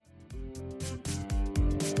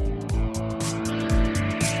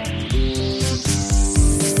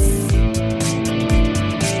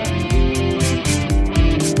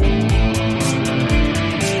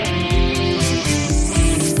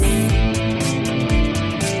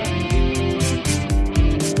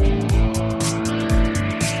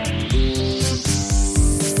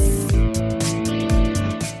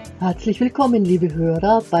Herzlich willkommen, liebe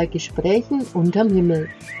Hörer, bei Gesprächen unterm Himmel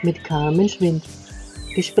mit Carmen Schwind.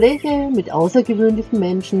 Gespräche mit außergewöhnlichen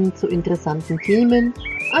Menschen zu interessanten Themen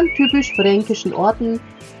an typisch fränkischen Orten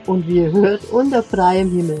und wie ihr hört, unter freiem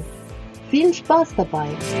Himmel. Viel Spaß dabei!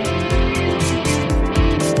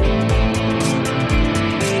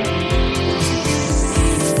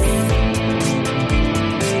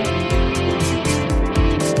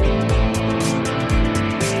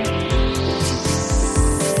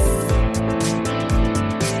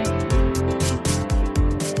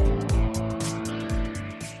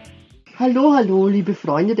 Hallo, liebe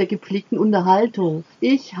Freunde der gepflegten Unterhaltung.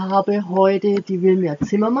 Ich habe heute die Wilmy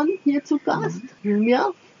Zimmermann hier zu Gast.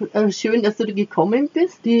 Wilmya, schön, dass du gekommen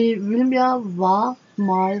bist. Die Wilmya war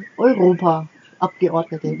mal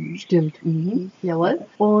Europaabgeordnete, stimmt. Jawohl.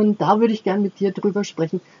 Und da würde ich gerne mit dir drüber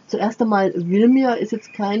sprechen. Zuerst einmal, Wilmya ist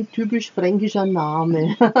jetzt kein typisch fränkischer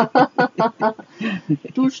Name.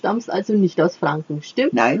 Du stammst also nicht aus Franken,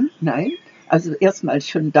 stimmt? Nein. Also erstmal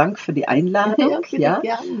schon Dank für die Einladung. Ja.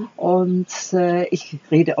 Und ich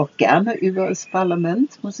rede auch gerne über das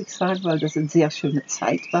Parlament, muss ich sagen, weil das eine sehr schöne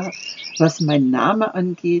Zeit war. Was mein Name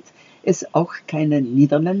angeht, ist auch kein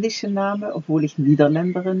niederländischer Name, obwohl ich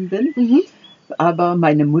Niederländerin bin. Aber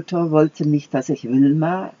meine Mutter wollte nicht, dass ich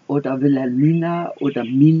Wilma oder Wilhelmina oder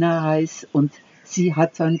Mina heiße. Und sie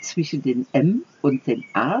hat dann zwischen den M und den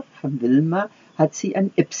A von Wilma hat sie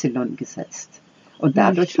ein Y gesetzt. Und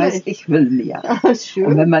dadurch heißt ich Wilmya.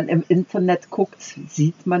 Und wenn man im Internet guckt,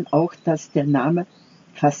 sieht man auch, dass der Name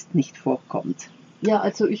fast nicht vorkommt. Ja,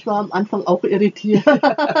 also ich war am Anfang auch irritiert.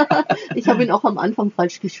 Ich habe ihn auch am Anfang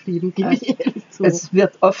falsch geschrieben, gebe ich ehrlich zu. Es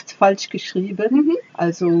wird oft falsch geschrieben.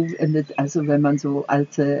 Also wenn man so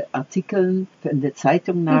alte Artikel in der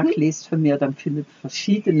Zeitung nachliest von mir, dann findet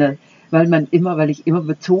verschiedene, weil ich immer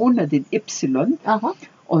betone den Y. Aha.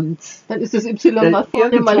 Und dann ist das Y mal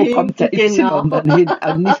vorne, mal hinten. Kommt der Y dann hin,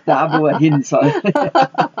 also nicht da, wo er hin soll.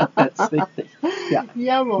 Das ist richtig. Ja.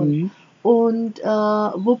 Jawohl. Und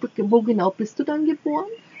wo genau bist du dann geboren?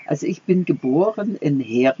 Also ich bin geboren in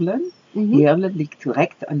Heerlen. Heerlen liegt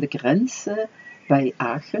direkt an der Grenze bei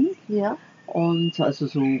Aachen. Ja. Und also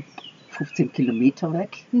so 15 Kilometer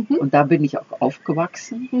weg. Und da bin ich auch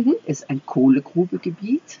aufgewachsen. Ist ein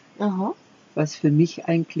Kohlegrubegebiet. Aha. Was für mich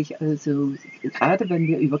eigentlich, also gerade wenn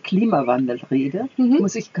wir über Klimawandel reden,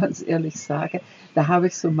 muss ich ganz ehrlich sagen, da habe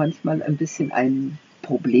ich so manchmal ein bisschen ein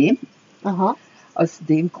Problem. Aha. Aus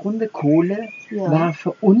dem Grunde, Kohle war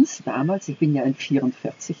für uns damals, ich bin ja in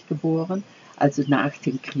 1944 geboren, also nach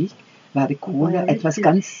dem Krieg, war die Kohle etwas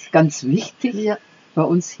ganz, ganz wichtig. Ja. Bei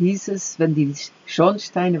uns hieß es, wenn die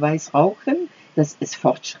Schornsteine weiß rauchen, das ist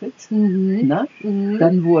Fortschritt.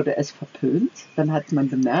 Dann wurde es verpönt. Dann hat man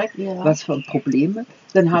bemerkt, was für Probleme.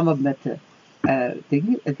 Dann haben wir mit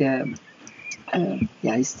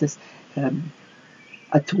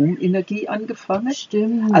Atomenergie angefangen.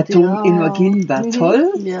 Stimmt, Atomenergie war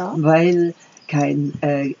toll, weil kein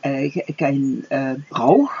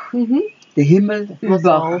Rauch, der Himmel über das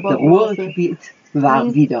Ruhrgebiet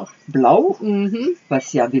war wieder blau,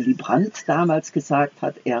 was ja Willy Brandt damals gesagt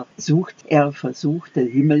hat, er versucht den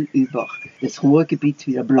Himmel über das Ruhrgebiet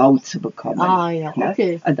wieder blau zu bekommen. Ah ja,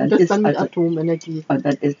 okay. Und das ist dann mit Atomenergie. Und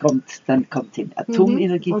dann kommt die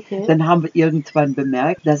Atomenergie. Okay. Dann haben wir irgendwann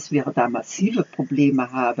bemerkt, dass wir da massive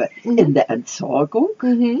Probleme haben in der Entsorgung,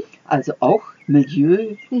 also auch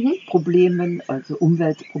Milieuproblemen, also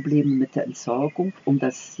Umweltprobleme mit der Entsorgung, um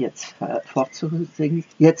das jetzt fortzubringen.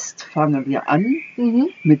 Jetzt fangen wir an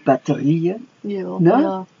mit Batterien, mit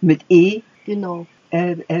genau. Mit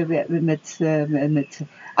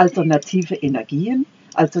alternative Energien.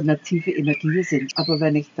 Alternative Energien sind, aber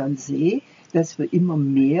wenn ich dann sehe, dass wir immer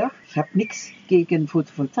mehr, ich habe nichts gegen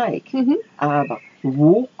Photovoltaik, aber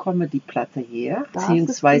wo kommen die Platte her,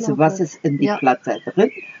 beziehungsweise was ist in die Platte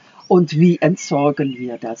drin? Und wie entsorgen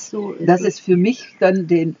wir das? Das ist für mich dann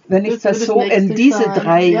wenn ich das so in diese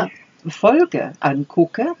drei Folgen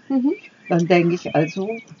angucke, dann denke ich also,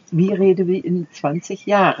 wie reden wir in 20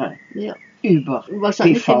 Jahren über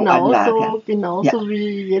wahrscheinlich PV-Anlage? Genauso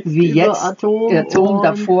wie jetzt über Atom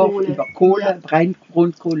davor, Kohle. Über Kohle,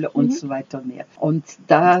 Braunkohle und so weiter mehr. Und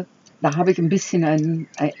da habe ich ein bisschen ein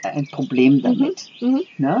Problem damit.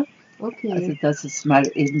 Okay. Also das ist mal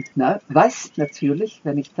eben, was natürlich,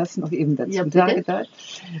 wenn ich das noch eben dazu sage,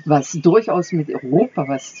 was durchaus mit Europa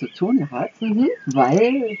was zu tun hat,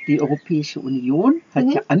 weil die Europäische Union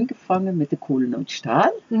hat ja angefangen mit der Kohlen und Stahl.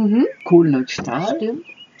 Kohlen und Stahl, stimmt.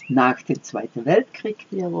 Nach dem Zweiten Weltkrieg,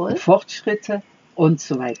 Fortschritte und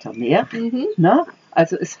so weiter mehr.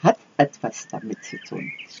 Also es hat etwas damit zu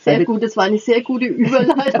tun. Sehr gut, das war eine sehr gute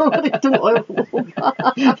Überleitung Richtung Europa.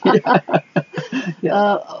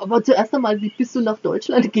 Aber zuerst einmal, wie bist du nach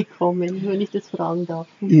Deutschland gekommen, wenn ich das fragen darf?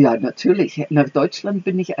 Ja, natürlich. Nach Deutschland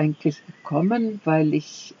bin ich eigentlich gekommen, weil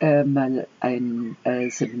ich mal ein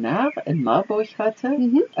Seminar in Marburg hatte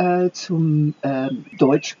zum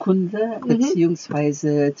Deutschkunde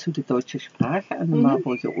beziehungsweise zu der deutschen Sprache an der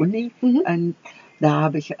Marburger Uni. Da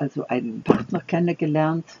habe ich also einen Partner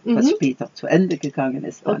kennengelernt, was später zu Ende gegangen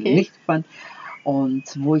ist, dann nicht fand. Und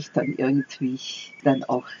wo ich dann irgendwie dann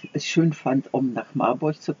auch es schön fand, um nach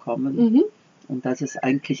Marburg zu kommen. Und das ist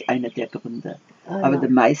eigentlich einer der Gründe. Aber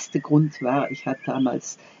der meiste Grund war, ich hatte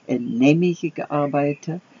damals in Nijmegen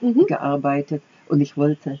gearbeitet und ich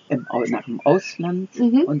wollte nach dem Ausland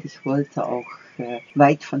und ich wollte auch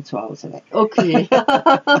weit von zu Hause weg. Okay.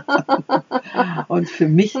 Und für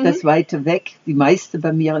mich das weite weg, die meiste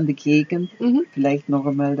bei mir in der Gegend, vielleicht noch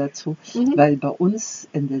einmal dazu, weil bei uns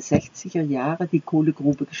in den 60er Jahren die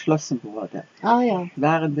Kohlegrube geschlossen wurde.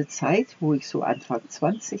 War in der Zeit, wo ich so Anfang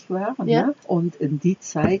 20 war, ne? Und in die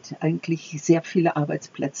Zeit eigentlich sehr viele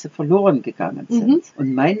Arbeitsplätze verloren gegangen sind.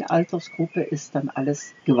 Und meine Altersgruppe ist dann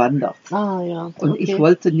alles gewandert. Und ich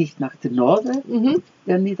wollte nicht nach dem Norden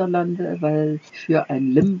der Niederlande, weil für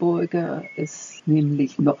einen Limburger ist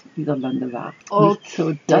nämlich Nordniederlande war. Nicht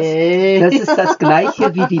so das ist das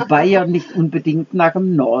Gleiche wie die Bayern nicht unbedingt nach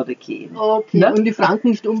dem Norden gehen. Ne? Und die Franken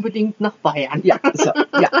nicht unbedingt nach Bayern.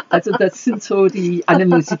 Also das sind so die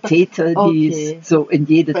Animositäten, die es so in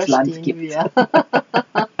jedes Land gibt.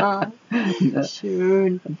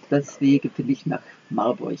 Schön. Und deswegen bin ich nach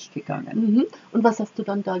Marburg gegangen. Und was hast du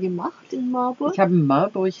dann da gemacht in Marburg? Ich habe in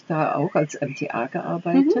Marburg da auch als MTA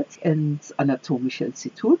gearbeitet, ins Anatomische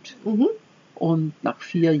Institut. Und nach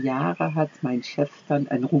 4 Jahren hat mein Chef dann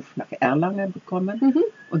einen Ruf nach Erlangen bekommen.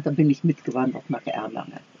 Und dann bin ich mitgewandert nach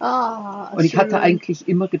Erlangen. Und ich hatte eigentlich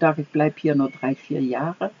immer gedacht, ich bleibe hier nur 3-4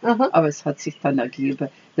 Jahre. Aber es hat sich dann ergeben,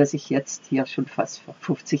 dass ich jetzt hier schon fast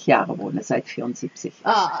 50 Jahre wohne, seit 74.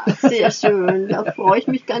 Sehr schön. Da freue ich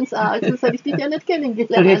mich ganz arg. Sonst hätte ich dich ja nicht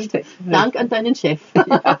kennengelernt. Richtig. Dank an deinen Chef.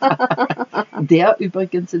 Der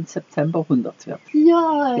übrigens im September 100 wird.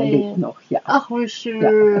 Ja. Der lebt noch, Ach, wie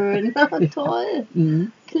schön. Toll.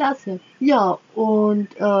 Klasse. Ja, und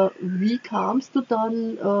wie kamst du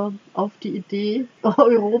dann auf die Idee,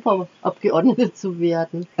 Europaabgeordnete zu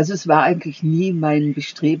werden? Also es war eigentlich nie mein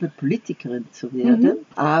Bestreben, Politikerin zu werden,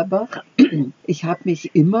 aber ich habe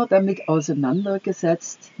mich immer damit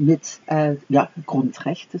auseinandergesetzt mit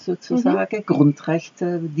Grundrechte sozusagen,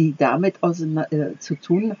 Grundrechte, die damit zu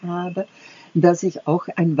tun haben, dass ich auch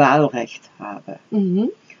ein Wahlrecht habe.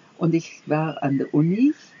 Und ich war an der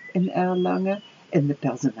Uni in Erlangen in der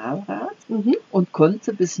Personalrat und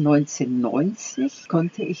konnte bis 1990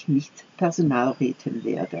 ich nicht Personalrätin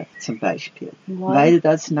werden, zum Beispiel, weil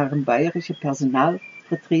das nach dem bayerischen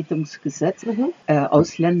Personalvertretungsgesetz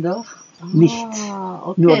Ausländer nicht,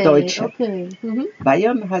 nur Deutsche.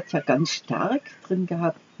 Bayern hat ja ganz stark drin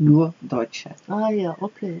gehabt, nur Deutsche.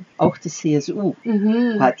 Auch die CSU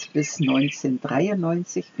hat bis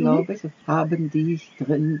 1993, glaube ich, haben die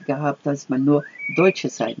drin gehabt, dass man nur Deutsche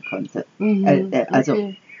sein konnte.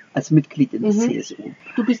 Also als Mitglied in der CSU.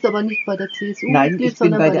 Du bist aber nicht bei der CSU? Nein, ich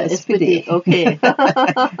bin bei der SPD. Okay.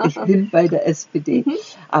 Ich bin bei der SPD.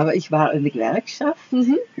 Aber ich war in der Gewerkschaft.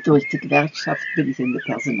 Durch die Gewerkschaft bin ich in den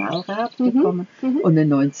Personalrat gekommen. Und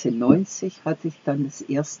in 1990 hatte ich dann das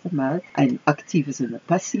erste Mal ein aktives und ein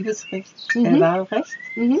passives Wahlrecht.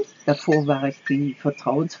 Davor war ich die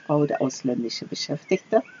Vertrauensfrau der ausländischen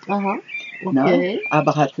Beschäftigten.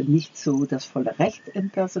 Aber hatte nicht so das volle Recht im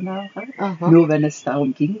Personalrat. Nur wenn es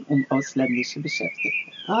darum ging, um ausländische Beschäftigte.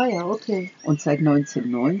 Und seit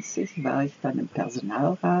 1990 war ich dann im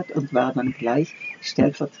Personalrat und war dann gleich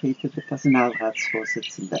stellvertretende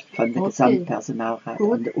Personalratsvorsitzende von der Gesamtpersonalrat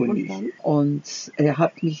an der Uni. Und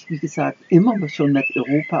habe mich, wie gesagt, immer schon mit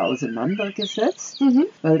Europa auseinandergesetzt,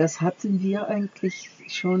 weil das hatten wir eigentlich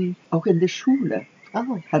schon auch in der Schule.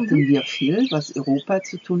 Hatten wir viel, was Europa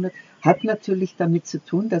zu tun hat. Hat natürlich damit zu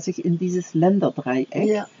tun, dass ich in dieses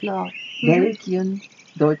Länderdreieck, Belgien,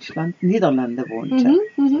 Deutschland, Niederlande wohnte.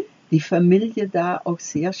 Die Familie da auch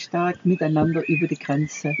sehr stark miteinander über die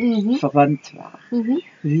Grenze verwandt war.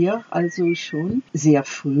 Wir also schon sehr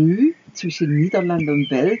früh zwischen Niederlande und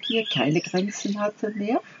Belgien keine Grenzen hatten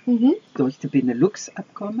mehr, durch das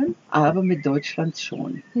Benelux-Abkommen, aber mit Deutschland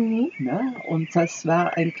schon. Ne? Und das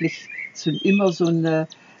war eigentlich immer so eine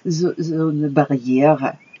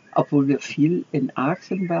Barriere. Obwohl wir viel in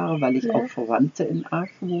Aachen waren, weil ich auch Verwandte in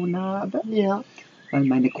Aachen wohnen habe. weil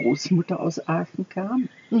meine Großmutter aus Aachen kam.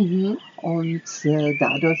 Und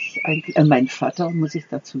dadurch eigentlich, mein Vater, muss ich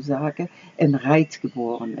dazu sagen, in Reit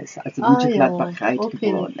geboren ist, also Mönchengladbach Reit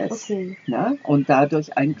geboren ist. Ne? Und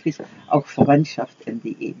dadurch eigentlich auch Verwandtschaft in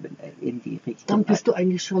die Ebene, in die Richtung. Dann bist du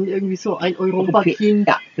eigentlich schon irgendwie so ein Europakind.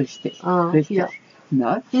 Ja, richtig. Richtig. Ja.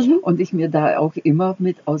 Na? Und ich mir da auch immer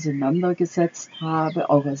mit auseinandergesetzt habe,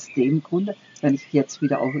 auch aus dem Grunde, wenn ich jetzt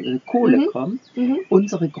wieder auf Kohle komme,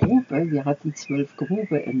 unsere Gruppe, wir hatten 12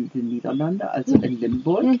 Gruppen in den Niederlanden, also in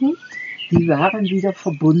Limburg, die waren wieder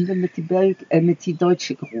verbunden mit die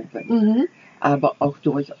deutsche Gruppe, aber auch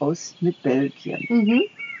durchaus mit Belgien.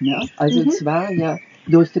 Ja? Also es war ja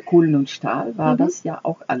durch die Kohlen und Stahl war das ja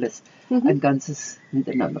auch alles ein ganzes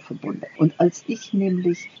miteinander verbunden. Und als ich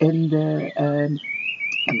nämlich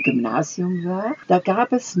am Gymnasium war, da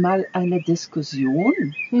gab es mal eine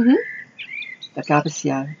Diskussion. Da gab es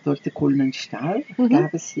ja durch die Kohlen und Stahl,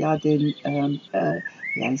 gab es ja den,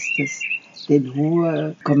 wie heißt das, den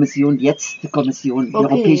hohe Kommission, jetzt die Kommission, die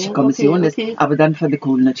Europäische Kommission ist, aber dann von der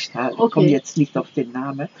Kohlen und Stahl. Ich komme jetzt nicht auf den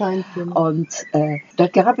Namen. Und da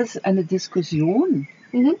gab es eine Diskussion,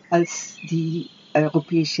 als die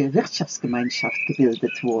Europäische Wirtschaftsgemeinschaft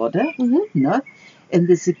gebildet wurde, ne? In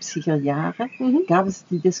den 70er Jahren gab es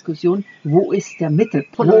die Diskussion, wo ist der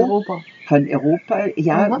Mittelpunkt von Europa,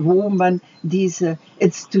 ja, wo man diese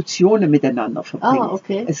Institutionen miteinander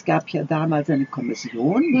verbringt. Es gab ja damals eine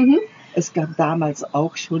Kommission, es gab damals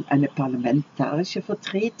auch schon eine parlamentarische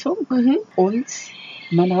Vertretung und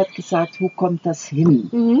man hat gesagt, wo kommt das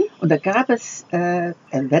hin? Und da gab es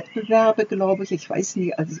Wettbewerbe, glaube ich. Ich weiß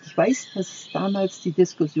nicht, also ich weiß, dass es damals die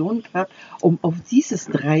Diskussion gab, um auf dieses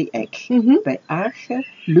Dreieck bei Aachen,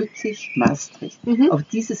 Lüttich, Maastricht, auf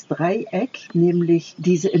dieses Dreieck nämlich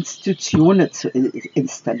diese Institutionen zu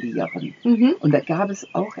installieren. Und da gab es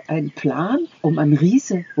auch einen Plan um ein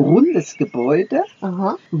riesen rundes Gebäude,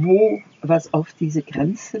 was auf diese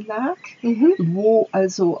Grenze lag, wo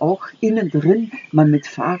also auch innen drin man mit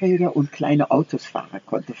Fahrrädern und kleine Autos fahren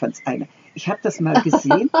konnte. Ich habe das mal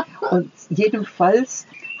gesehen und jedenfalls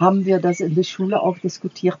haben wir das in der Schule auch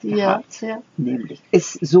diskutiert gehabt. Nämlich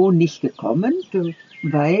ist so nicht gekommen,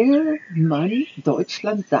 weil man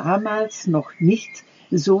Deutschland damals noch nicht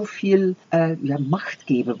so viel Macht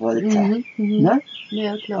geben wollte. Ne?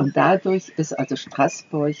 Ja, klar. Und dadurch ist also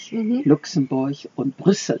Straßburg, Luxemburg und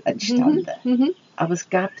Brüssel entstanden. Aber es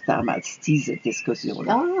gab damals diese Diskussion.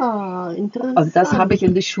 Interessant. Und das habe ich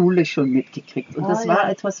in der Schule schon mitgekriegt. Und das war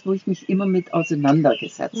etwas, wo ich mich immer mit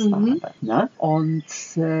auseinandergesetzt habe. Ne? Und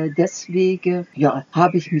deswegen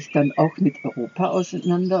habe ich mich dann auch mit Europa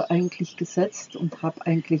auseinander eigentlich gesetzt und habe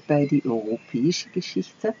eigentlich bei die europäische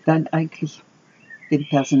Geschichte dann eigentlich den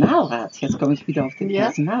Personalrat, jetzt komme ich wieder auf den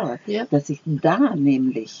Personalrat, dass ich da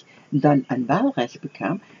nämlich dann ein Wahlrecht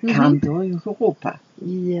bekam, kam durch Europa.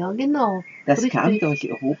 Ja, genau. Das kam durch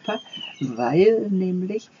Europa, weil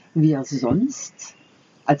nämlich wir sonst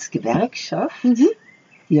als Gewerkschaft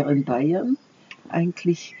hier in Bayern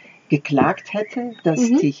eigentlich geklagt hätte, dass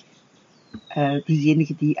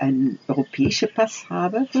diejenigen, die einen europäischen Pass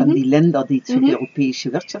haben, von den Ländern, die zur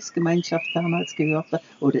Europäischen Wirtschaftsgemeinschaft damals gehörten,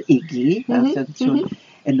 oder EG, also schon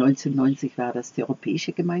in 1990 war das die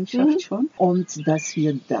Europäische Gemeinschaft schon, und dass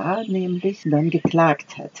wir da nämlich dann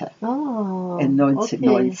geklagt hätten in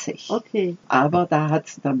 1990. Aber da hat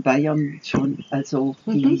dann Bayern schon also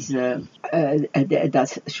das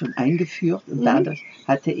schon eingeführt und dadurch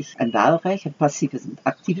hatte ich ein Wahlrecht, ein passives und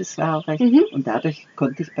aktives Wahlrecht und dadurch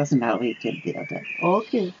konnte ich Personalrätin werden.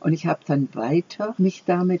 Und ich habe dann weiter mich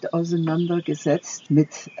damit auseinandergesetzt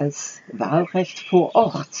mit das Wahlrecht vor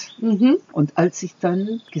Ort. Und als ich dann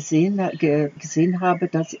gesehen habe,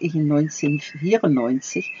 dass ich in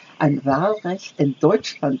 1994 ein Wahlrecht in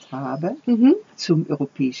Deutschland habe zum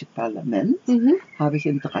Europäischen Parlament, habe ich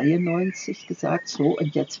in 1993 gesagt, so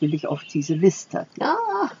und jetzt will ich auf diese Liste.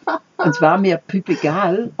 Und es war mir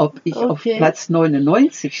egal, ob ich auf Platz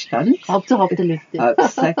 99 stand. Hauptsache auf der Liste.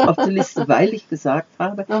 Auf der Liste, weil ich gesagt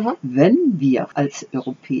habe, wenn wir als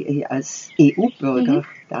EU-Bürger,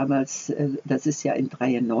 damals, das ist ja in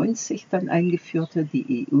 1993 dann eingeführt,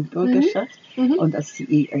 die EU-Bürgerschaft, und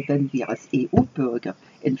wenn wir als EU-Bürger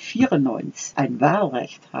in 1994 ein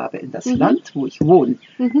Wahlrecht haben in das Land, wo ich wohne,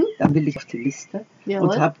 dann will ich auf die Liste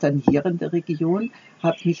und habe dann hier in der Region,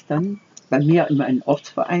 habe mich dann bei mir in meinem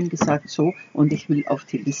Ortsverein gesagt, so, und ich will auf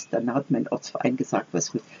die Liste. Dann hat mein Ortsverein gesagt,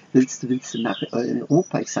 was willst du nach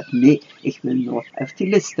Europa? Ich sage, nee, ich will nur auf die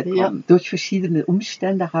Liste kommen. Durch verschiedene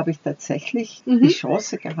Umstände habe ich tatsächlich die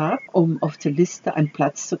Chance gehabt, um auf der Liste einen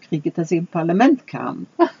Platz zu kriegen, dass ich im Parlament kam.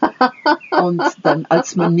 Und dann,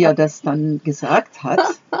 als man mir das dann gesagt hat,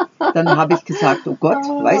 Dann habe ich gesagt, oh Gott,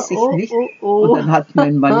 weiß ich nicht. Und dann hat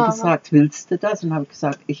mein Mann gesagt, willst du das? Und dann habe ich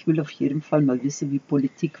gesagt, ich will auf jeden Fall mal wissen, wie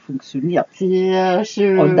Politik funktioniert. Sehr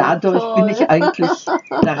schön. Und dadurch bin ich eigentlich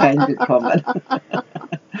da reingekommen.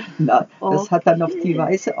 Na, das hat dann auf die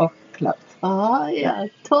Weise auch geklappt. Ah ja,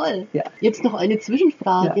 toll. Ja. Jetzt noch eine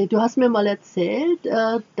Zwischenfrage. Ja. Du hast mir mal erzählt,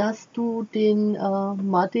 dass du den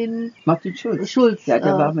Martin Schulz. Ja,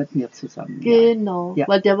 der war mit mir zusammen. Genau, Ja.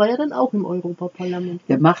 weil der war ja dann auch im Europaparlament.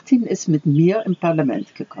 Der Martin ist mit mir im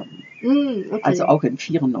Parlament gekommen. Okay. Also auch in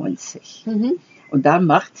 1994. Mhm. Und da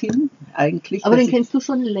Martin eigentlich... Aber den kennst du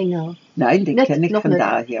schon länger? Nein, den kenne ich von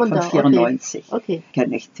daher, von 1994 Okay.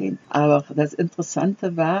 kenne ich den. Aber das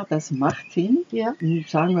Interessante war, dass Martin,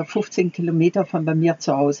 sagen wir 15 Kilometer von bei mir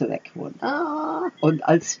zu Hause weg wohnt. Und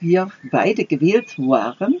als wir beide gewählt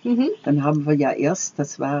waren, dann haben wir ja erst,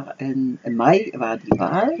 das war im Mai war die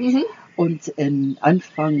Wahl, und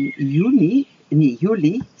Anfang Juli,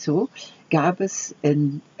 so, gab es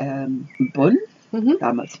in Bonn,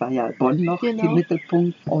 damals war ja Bonn noch die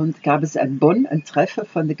Mittelpunkt, und gab es in Bonn ein Treffen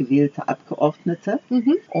von den gewählten Abgeordneten.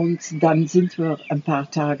 Und dann sind wir ein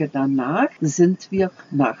paar Tage danach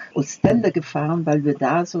nach Ostende gefahren, weil wir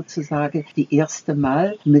da sozusagen die erste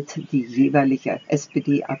Mal mit die jeweilige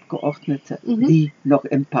SPD-Abgeordnete, die noch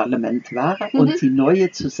im Parlament waren, und die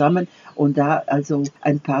neue zusammen, und da also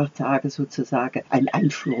ein paar Tage sozusagen ein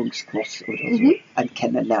Einführungskurs oder so, ein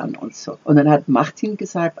Kennenlernen und so. Und dann hat Martin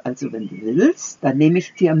gesagt, also wenn du willst, dann nehme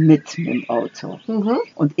ich dir mit dem Auto.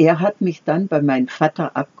 Und er hat mich dann bei meinem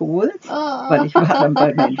Vater abgeholt, weil ich war dann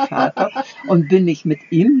bei meinem Vater, und bin ich mit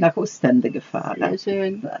ihm nach Ostende gefahren. Sehr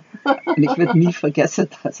schön. Und ich werde nie vergessen,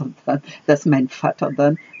 dass mein Vater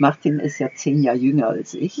dann, Martin ist ja 10 Jahre jünger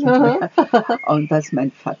als ich, und dass mein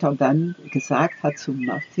Vater dann gesagt hat zu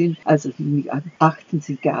Martin, also achten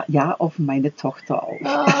Sie ja auf meine Tochter auf.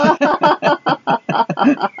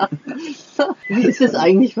 Wie ist es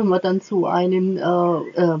eigentlich, wenn man dann zu einem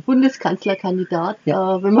Bundeskanzlerkandidat,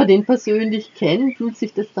 wenn man den persönlich kennt, fühlt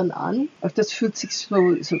sich das dann an? Das fühlt sich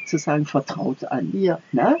sozusagen vertraut an. Ja.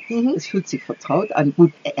 Ne? Es fühlt sich vertraut an.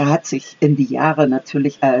 Gut, er hat sich in die Jahre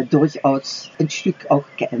natürlich durchaus ein Stück auch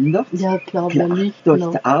geändert. Ja, klar, nicht. Durch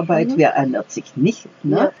die Arbeit, wer ändert sich nicht?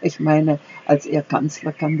 Ne? Ja. Ich meine, als er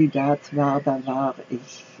Kanzlerkandidat war, da war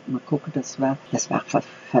ich, mal gucken, das war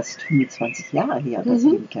fast 25 Jahre her, dass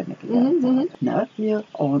ich ihn kennengelernt habe. Ne? Ja.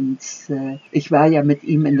 Und ich war ja mit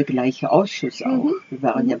ihm in der gleichen Ausschuss auch. Wir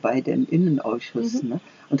waren ja beide im Innenausschuss, ne?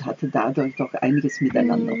 Und hatte dadurch doch einiges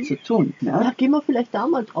miteinander zu tun. Ne? Ja, gehen wir vielleicht da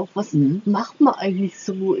mal drauf. Was macht man eigentlich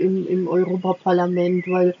so im Europaparlament?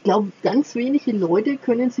 Weil ich glaube, ganz wenige Leute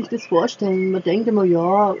können sich das vorstellen. Man denkt immer,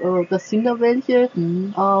 ja, das sind da welche,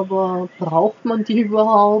 aber braucht man die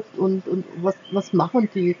überhaupt? Und was machen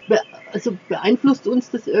die? Also beeinflusst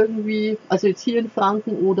uns das irgendwie, also jetzt hier in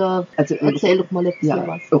Franken, oder erzähl doch mal ein bisschen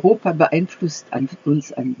was. Europa beeinflusst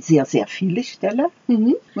uns an sehr, sehr viele Stellen,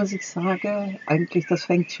 muss ich sagen. Eigentlich, das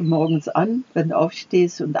fängt schon morgens an, wenn du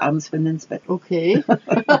aufstehst, und abends, wenn du ins Bett. Okay.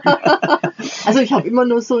 Also ich habe immer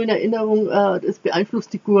nur so in Erinnerung, das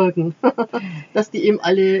beeinflusst die Gurken, dass die eben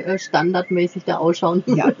alle standardmäßig da ausschauen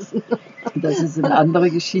müssen. Das ist eine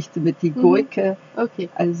andere Geschichte mit die Gurke. Okay.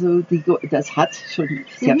 Also das hat schon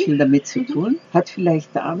sehr viel damit zu tun. Hat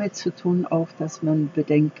vielleicht damit zu tun auch, dass man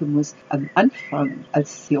bedenken muss, am Anfang,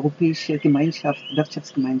 als die Europäische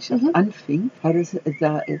Wirtschaftsgemeinschaft anfing,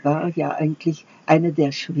 da war ja eigentlich einer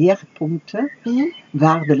der Schwerpunkte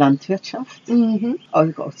war die Landwirtschaft.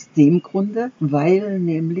 Auch aus dem Grunde, weil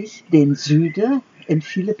nämlich den Süden in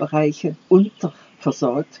viele Bereiche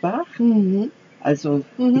unterversorgt war. Also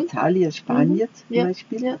Italien, Spanien zum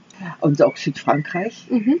Beispiel, und auch Südfrankreich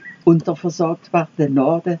unterversorgt war, der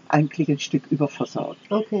Norden eigentlich ein Stück überversorgt.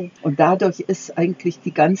 Okay. Und dadurch ist eigentlich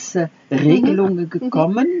die ganze Regelung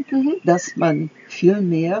gekommen, dass man viel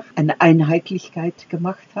mehr eine Einheitlichkeit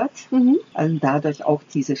gemacht hat. Und dadurch auch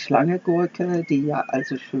diese Schlangegurke, die ja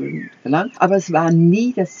also schön gelangt. Aber es war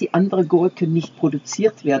nie, dass die andere Gurke nicht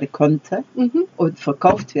produziert werden konnte und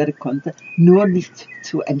verkauft werden konnte, nur nicht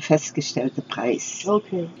zu einem festgestellten Preis.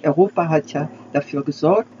 Okay. Europa hat ja dafür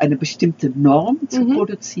gesorgt, eine bestimmte Norm zu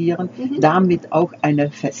produzieren, damit auch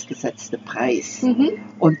einen festgesetzten Preis.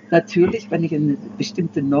 Und natürlich, wenn ich eine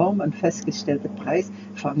bestimmte Norm, einen festgestellten Preis,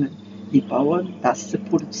 fangen die Bauern das zu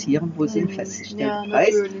produzieren, wo sie einen festgestellten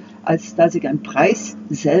Preis, als dass ich einen Preis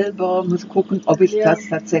selber muss gucken, ob ich das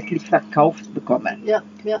tatsächlich verkauft bekomme.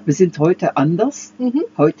 Wir sind heute anders.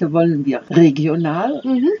 Heute wollen wir regional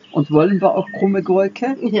und wollen wir auch krumme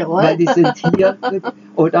Gurke, weil die sind hier,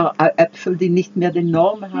 oder Äpfel, die nicht mehr die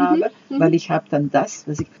Norm haben, weil ich habe dann das,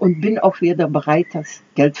 was ich, und bin auch wieder bereit, das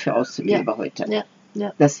Geld für auszugeben heute.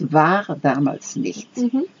 Ja. Das war damals nicht.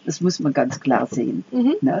 Das muss man ganz klar sehen.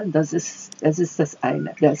 Ne? Das ist das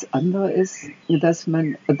eine. Das andere ist, das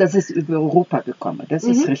ist über Europa gekommen. Das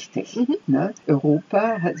ist richtig. Ne?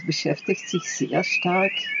 Europa beschäftigt sich sehr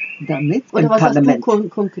stark damit. Oder im was Parlament. hast du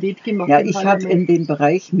konkret gemacht? Ja, im ich habe Parlament? in dem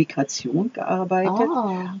Bereich Migration gearbeitet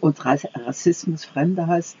und Rassismus,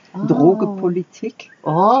 Fremdenhass, Drogenpolitik,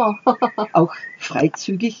 auch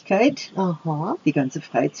Freizügigkeit, die ganze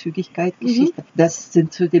Freizügigkeit-Geschichte. Das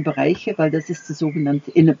sind so die Bereiche, weil das ist die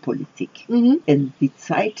sogenannte Innenpolitik. In die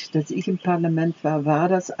Zeit, dass ich im Parlament war, war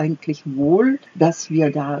das eigentlich wohl, dass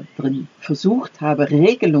wir da drin versucht haben,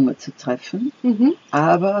 Regelungen zu treffen,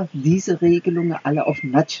 aber diese Regelungen alle auf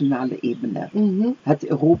nationaler Ebene. Hat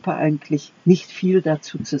Europa eigentlich nicht viel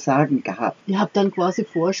dazu zu sagen gehabt. Ihr habt dann quasi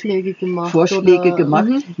Vorschläge gemacht.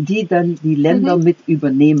 Die dann die Länder mit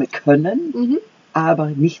übernehmen können, aber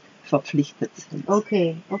nicht verpflichtet sind.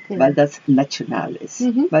 Okay. Weil das national ist.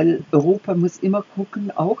 Weil Europa muss immer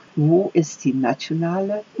gucken, auch wo ist die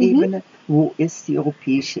nationale Ebene, wo ist die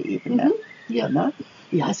europäische Ebene. Ja. Na?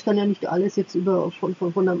 Ja, es kann ja nicht alles jetzt von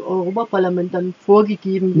einem Europaparlament dann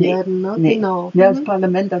vorgegeben werden. Ne? Nee. Genau. Ja, das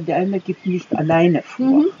Parlament an der einen gibt nicht alleine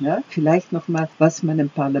vor. Ne? Vielleicht nochmal, was man im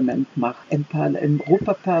Parlament macht. Im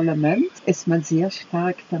Europaparlament ist man sehr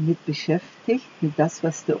stark damit beschäftigt, mit das,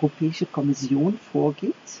 was die Europäische Kommission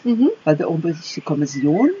vorgibt. Weil die Europäische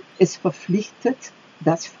Kommission ist verpflichtet,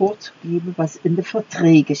 das vorzugeben, was in den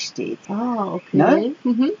Verträgen steht. Okay.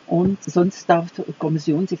 Und sonst darf die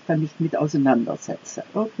Kommission sich da nicht mit auseinandersetzen.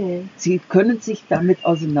 Okay. Sie können sich damit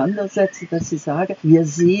auseinandersetzen, dass sie sagen, wir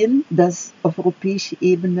sehen, dass auf europäischer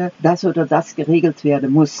Ebene das oder das geregelt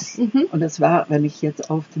werden muss. Und das war, wenn ich jetzt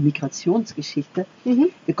auf die Migrationsgeschichte,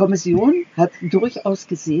 die Kommission hat durchaus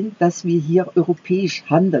gesehen, dass wir hier europäisch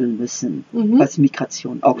handeln müssen, was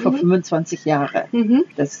Migration, auch vor 25 Jahren.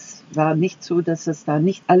 Das war nicht so, dass es da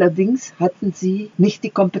nicht, allerdings hatten sie nicht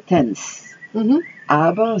die Kompetenz.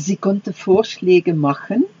 Aber sie konnte Vorschläge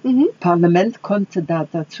machen. Parlament konnte da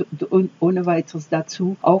dazu, ohne weiteres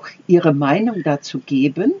dazu auch ihre Meinung dazu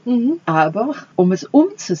geben. Aber um es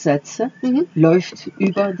umzusetzen, läuft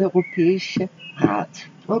über den Europäischen Rat.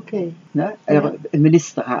 Okay. Ne?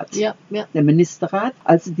 Ministerrat. Ja. Der Ministerrat,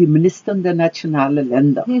 also die Minister der nationalen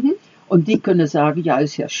Länder. Und die können sagen, ja,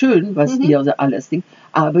 ist ja schön, was ihr alles denkt,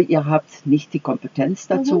 aber ihr habt nicht die Kompetenz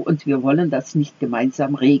dazu und wir wollen das nicht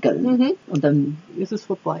gemeinsam regeln. Und dann ist es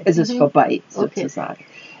vorbei. Vorbei, sozusagen. Okay.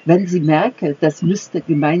 Wenn Sie merken, das müsste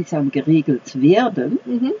gemeinsam geregelt werden,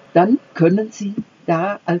 dann können Sie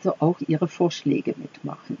da also auch Ihre Vorschläge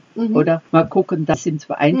mitmachen. Oder mal gucken, da sind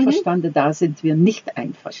wir einverstanden, da sind wir nicht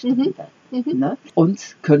einverstanden. Ne?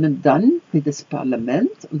 Und können dann mit dem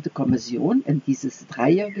Parlament und der Kommission in dieses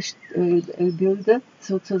Dreiergebilde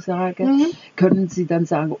sozusagen, können Sie dann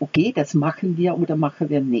sagen, okay, das machen wir oder machen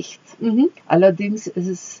wir nicht. Allerdings ist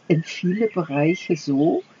es in vielen Bereichen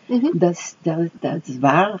so, dass das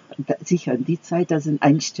war sicher in die Zeit, dass eine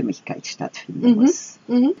Einstimmigkeit stattfinden muss.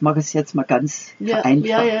 Ich mache es jetzt mal ganz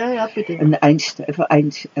vereinfacht. Ja, bitte. Eine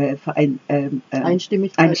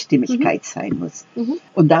Einstimmigkeit sein muss.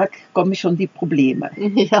 Und da kommen schon die Probleme.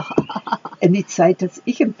 Ja. In die Zeit, dass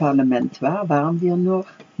ich im Parlament war, waren wir nur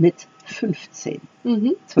mit 15,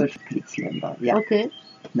 12 Mitgliedsländer. Ja. Okay.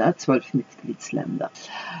 12 Mitgliedsländer.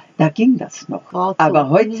 Da ging das noch. Aber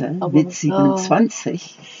heute mit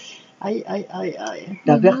 27,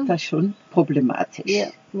 da wird das schon problematisch.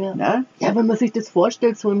 Ja, wenn man sich das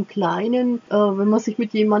vorstellt, so im Kleinen, wenn man sich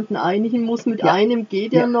mit jemandem einigen muss, mit einem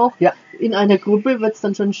geht ja noch. In einer Gruppe wird es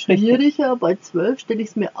dann schon schwieriger. Bei 12 stelle ich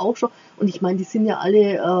es mir auch schon. Und ich meine, die sind ja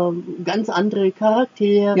alle ganz andere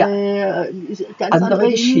Charaktere, ganz andere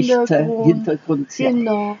Hintergrund.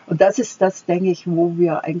 Genau. Und das ist das, denke ich, wo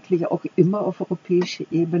wir eigentlich auch immer auf europäischer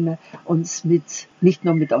Ebene uns nicht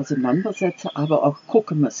nur mit auseinandersetzen, aber auch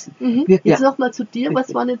gucken müssen. Jetzt nochmal zu dir,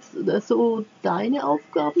 was waren jetzt so deine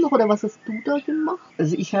Aufgaben noch oder was hast du da gemacht?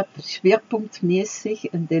 Also ich habe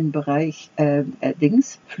schwerpunktmäßig in dem Bereich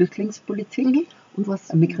Flüchtlingspolitik und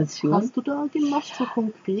was Migration. Hast du da gemacht, so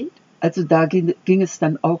konkret? Also da ging es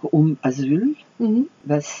dann auch um Asyl.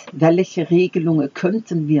 Welche Regelungen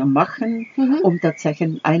könnten wir machen, um tatsächlich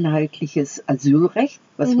ein einheitliches Asylrecht,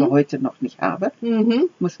 was wir heute noch nicht haben,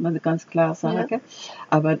 muss man ganz klar sagen. Ja.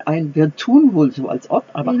 Aber wir tun wohl so, als ob,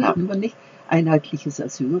 aber haben wir nicht. Einheitliches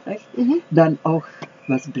Asylrecht. Dann auch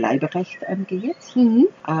was Bleiberecht angeht,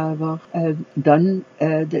 aber dann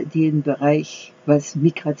den Bereich,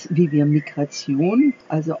 wie wir Migration,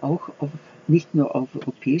 also auch auf nicht nur auf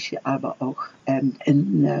europäische, aber auch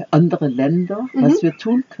in andere Länder, was wir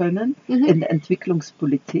tun können in der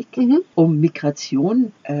Entwicklungspolitik, um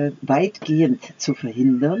Migration weitgehend zu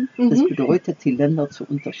verhindern. Das bedeutet, die Länder zu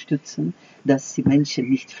unterstützen, dass die Menschen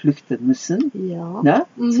nicht flüchten müssen,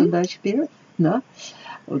 zum Beispiel. Na?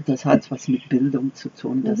 Und das hat was mit Bildung zu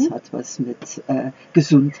tun, das hat was mit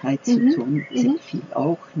Gesundheit zu tun, sehr viel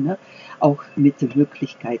auch. Ne? Auch mit der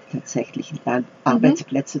Möglichkeit, tatsächlich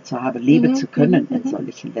Arbeitsplätze zu haben, leben zu können in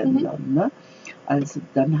solchen Ländern. Ne? Also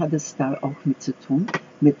dann hat es da auch mit zu tun,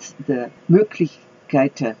 mit der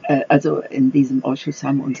Möglichkeit, also in diesem Ausschuss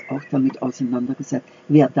haben wir uns auch damit auseinandergesetzt,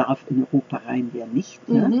 wer darf in Europa rein, wer nicht.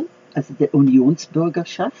 Ne? Also der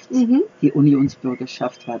Unionsbürgerschaft. Die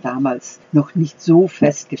Unionsbürgerschaft war damals noch nicht so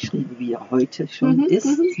festgeschrieben, wie er heute schon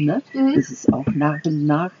ist. Ne? Das ist auch nach und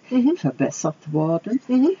nach verbessert worden.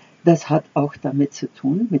 Das hat auch damit zu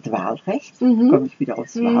tun, mit Wahlrecht. Komme ich wieder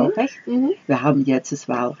aufs Wahlrecht. Wir haben jetzt das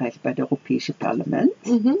Wahlrecht bei der Europäischen Parlament.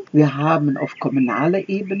 Wir haben auf kommunaler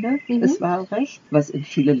Ebene das Wahlrecht, was in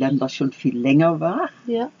vielen Ländern schon viel länger war.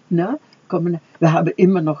 Ne? Wir haben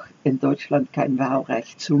immer noch in Deutschland kein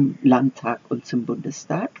Wahlrecht zum Landtag und zum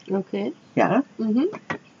Bundestag. Okay. Ja.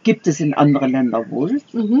 Gibt es in anderen Ländern wohl.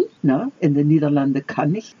 Na, in den Niederlanden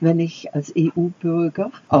kann ich, wenn ich als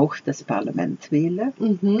EU-Bürger auch das Parlament wähle,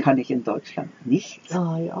 kann ich in Deutschland nicht.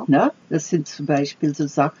 Na, das sind zum Beispiel so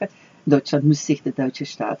Sachen. In Deutschland müsste ich die deutsche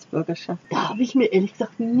Staatsbürgerschaft. Da habe ich mir ehrlich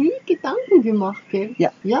gesagt nie Gedanken gemacht, gell?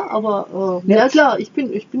 Ja, aber Ja. ja klar, ich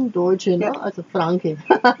bin Deutsche, ne? Also Franke.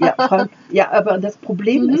 Ja, aber das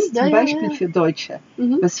Problem ist zum Beispiel für Deutsche,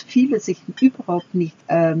 was viele sich überhaupt nicht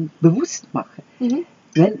bewusst machen.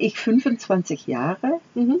 Wenn ich 25 Jahre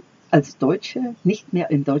als Deutsche nicht mehr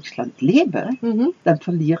in Deutschland lebe, dann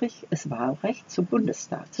verliere ich das Wahlrecht zum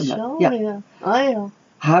Bundestag.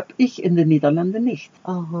 Habe ich in den Niederlanden nicht.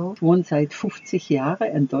 Ich wohne seit 50 Jahren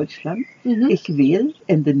in Deutschland. Ich wähle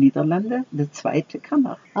in den Niederlanden die zweite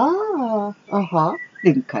Kammer.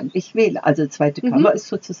 Den kann ich wählen. Also die zweite Kammer ist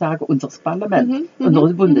sozusagen unser Parlament,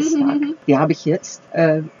 unser Bundestag. Die habe ich jetzt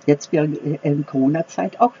in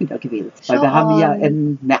Corona-Zeit auch wieder gewählt. Weil wir haben ja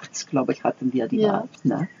im März, glaube ich, hatten wir die Wahl.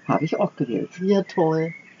 Na, habe ich auch gewählt. Ja,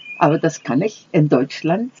 toll. Aber das kann ich in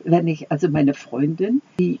Deutschland, wenn ich, also meine Freundin,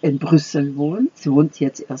 die in Brüssel wohnt, sie wohnt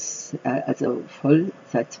jetzt erst, also voll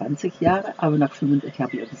seit 20 Jahren, aber nach 25, ich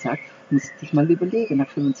habe ihr gesagt, musst dich mal überlegen, nach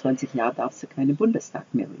 25 Jahren darfst du keinen Bundestag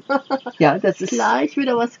mehr wählen. Ja, das ist gleich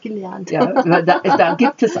wieder was gelernt. Ja, da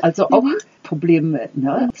gibt es also auch Probleme.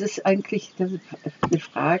 Ne? Das ist eigentlich, die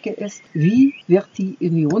Frage ist, wie wird die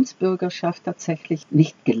Unionsbürgerschaft tatsächlich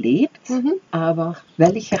nicht gelebt, aber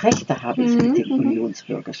welche Rechte habe ich mit der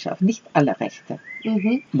Unionsbürgerschaft? Nicht alle Rechte.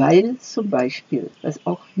 Weil zum Beispiel, das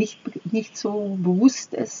auch nicht so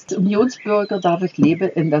bewusst ist, als Unionsbürger darf ich leben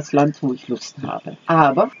in das Land, wo ich Lust habe.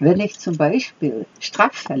 Aber wenn ich zum Beispiel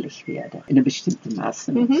straffällig werde in einem bestimmten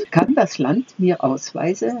Maße, kann das Land mir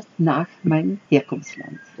ausweisen nach meinem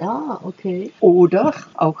Herkunftsland. Okay. Oder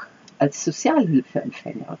auch als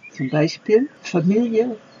Sozialhilfeempfänger. Zum Beispiel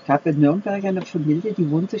Familie. Ich habe in Nürnberg eine Familie, die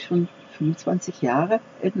wohnte schon 25 Jahre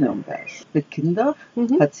in Nürnberg. Mit Kindern,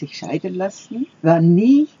 hat sich scheiden lassen,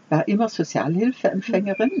 war immer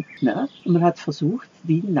Sozialhilfeempfängerin. Ne? Und man hat versucht,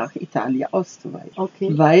 die nach Italien auszuweisen. Okay.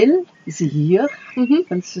 Weil sie hier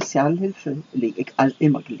von Sozialhilfe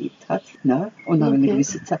immer gelebt hat. Ne? Und eine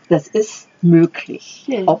gewisse Zeit. Das ist möglich.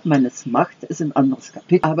 Ob man es macht, ist ein anderes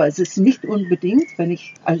Kapitel. Aber es ist nicht unbedingt, wenn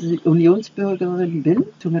ich als Unionsbürgerin bin,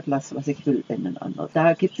 tun und lasse, was ich will, in den anderen.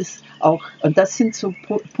 Da gibt es auch, und das sind so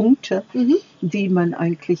Punkte, die man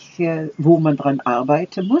eigentlich, wo man dran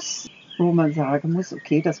arbeiten muss, wo man sagen muss,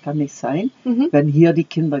 okay, das kann nicht sein, wenn hier die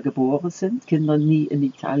Kinder geboren sind, Kinder nie in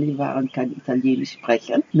Italien waren, kein Italienisch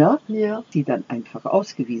sprechen, ne? Die dann einfach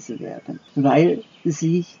ausgewiesen werden, weil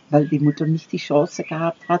die Mutter nicht die Chance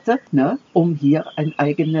gehabt hatte, ne? Um hier ein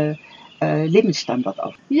eigenes Lebensstandard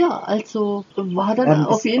auf. Ja, also war dann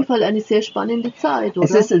auf jeden Fall eine sehr spannende Zeit, oder?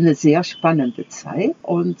 Es ist eine sehr spannende Zeit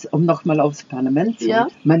und um nochmal aufs Parlament zu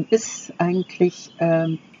kommen, man ist eigentlich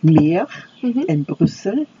mehr in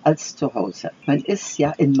Brüssel als zu Hause. Man ist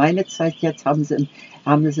ja in meiner Zeit, jetzt haben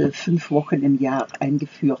sie 5 Wochen im Jahr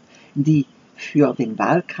eingeführt, die für den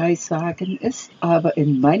Wahlkreis sagen ist, aber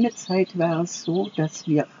in meiner Zeit war es so, dass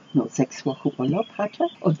wir nur 6 Wochen Urlaub hatten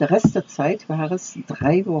und der Rest der Zeit war es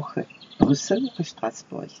 3 Wochen. Brüssel oder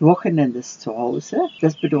Straßburg. Wochenende ist zu Hause.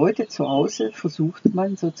 Das bedeutet, zu Hause versucht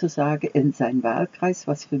man sozusagen in seinen Wahlkreis,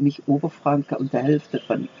 was für mich Oberfranke und der Hälfte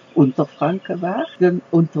von Unterfranke war,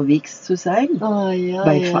 unterwegs zu sein.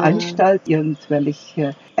 Bei Veranstaltungen,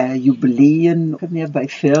 irgendwelche Jubiläen, bei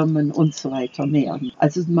Firmen und so weiter mehr.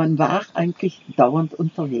 Also man war eigentlich dauernd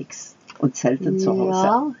unterwegs. und selten zu Hause.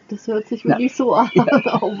 Ja, das hört sich wirklich so an. Ja.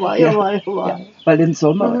 Oh, wei. Ja. Weil im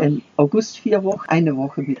Sommer, im August 4 Wochen, eine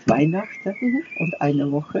Woche mit Weihnachten und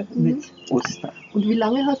eine Woche mit Ostern. Und wie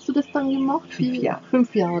lange hast du das dann gemacht? 5 Jahre.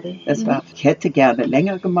 5 Jahre. Ich hätte gerne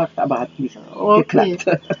länger gemacht, aber hat nicht geklappt.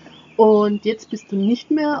 Und jetzt bist du nicht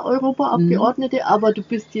mehr Europaabgeordnete, aber du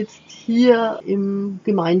bist jetzt hier im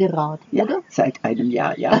Gemeinderat, oder? Seit einem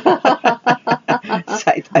Jahr, ja.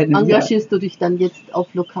 Seit einem Engagierst du dich dann jetzt auf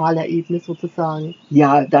lokaler Ebene sozusagen?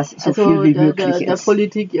 Ja, das so viel wie möglich ist. Der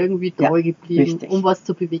Politik irgendwie treu geblieben, richtig. um was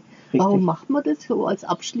zu bewegen. Richtig. Warum macht man das so als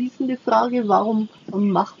abschließende Frage? Warum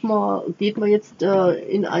geht man jetzt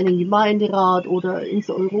in einen Gemeinderat oder ins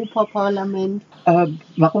Europaparlament?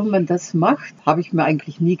 Warum man das macht, habe ich mir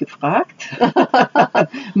eigentlich nie gefragt.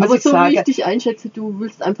 Aber so wie ich dich einschätze, du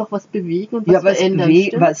willst einfach was bewegen und was verändern.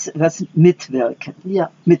 Was mitwirken. Ja.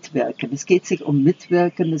 Mitwirken. Es geht sich um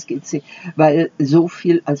Mitwirken, weil so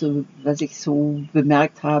viel, also was ich so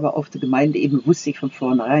bemerkt habe auf der Gemeindeebene, wusste ich von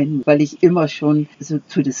vornherein, weil ich immer schon so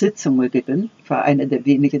zu der Sitzung bin. Ich war einer der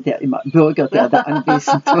wenigen, der da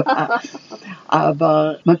anwesend war.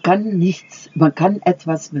 Aber man kann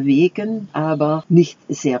etwas bewegen, aber nicht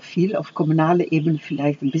sehr viel. Auf kommunaler Ebene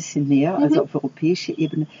vielleicht ein bisschen mehr, also auf europäischer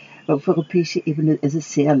Ebene. Auf europäischer Ebene ist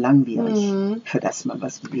es sehr langwierig, für das man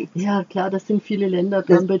was bewegt. Ja, klar, das sind viele Länder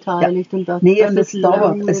dran beteiligt. Und es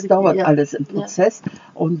dauert alles im Prozess. Ja.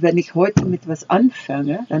 Und wenn ich heute mit was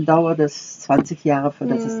anfange, dann dauert das 20 Jahre, für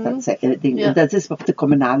das es tatsächlich Ding. Und das ist auf der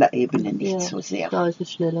kommunalen Ebene nicht so sehr. Da ist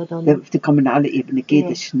es schneller dann. Auf der kommunalen Ebene geht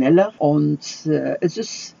es schneller und es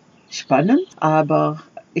ist spannend, aber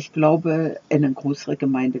ich glaube, in einer größeren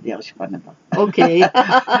Gemeinde wäre es spannender. Okay.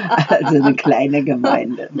 Also eine kleine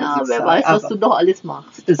Gemeinde. Wer weiß, was du noch alles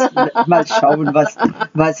machst. Mal schauen,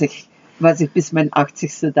 was ich bis mein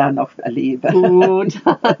 80. da noch erlebe. Gut.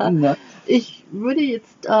 Ich würde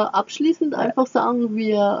jetzt abschließend einfach sagen,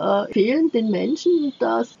 wir empfehlen den Menschen,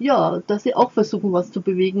 dass sie auch versuchen, was zu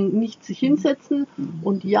bewegen. Nicht sich hinsetzen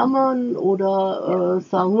und jammern oder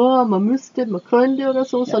sagen, man müsste, man könnte oder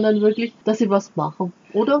so, sondern wirklich, dass sie was machen.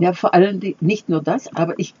 Oder? Ja, vor allem nicht nur das,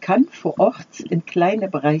 aber ich kann vor Ort in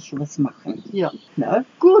kleinen Bereichen was machen. Ja.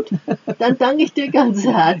 Gut, dann danke ich dir ganz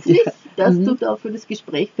herzlich, dass du da für das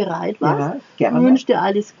Gespräch bereit warst. Ja, gerne. Ich wünsche dir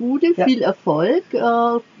alles Gute, viel Erfolg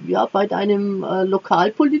bei deinem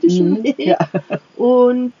lokalpolitischen Weg. Ja.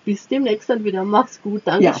 Und bis demnächst dann wieder. Mach's gut.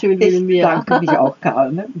 Dankeschön, Wilmya. Ich danke mich auch,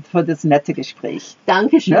 Karl, für das nette Gespräch.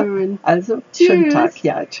 Dankeschön. Also, schönen Tag.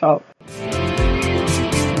 Ja, ciao.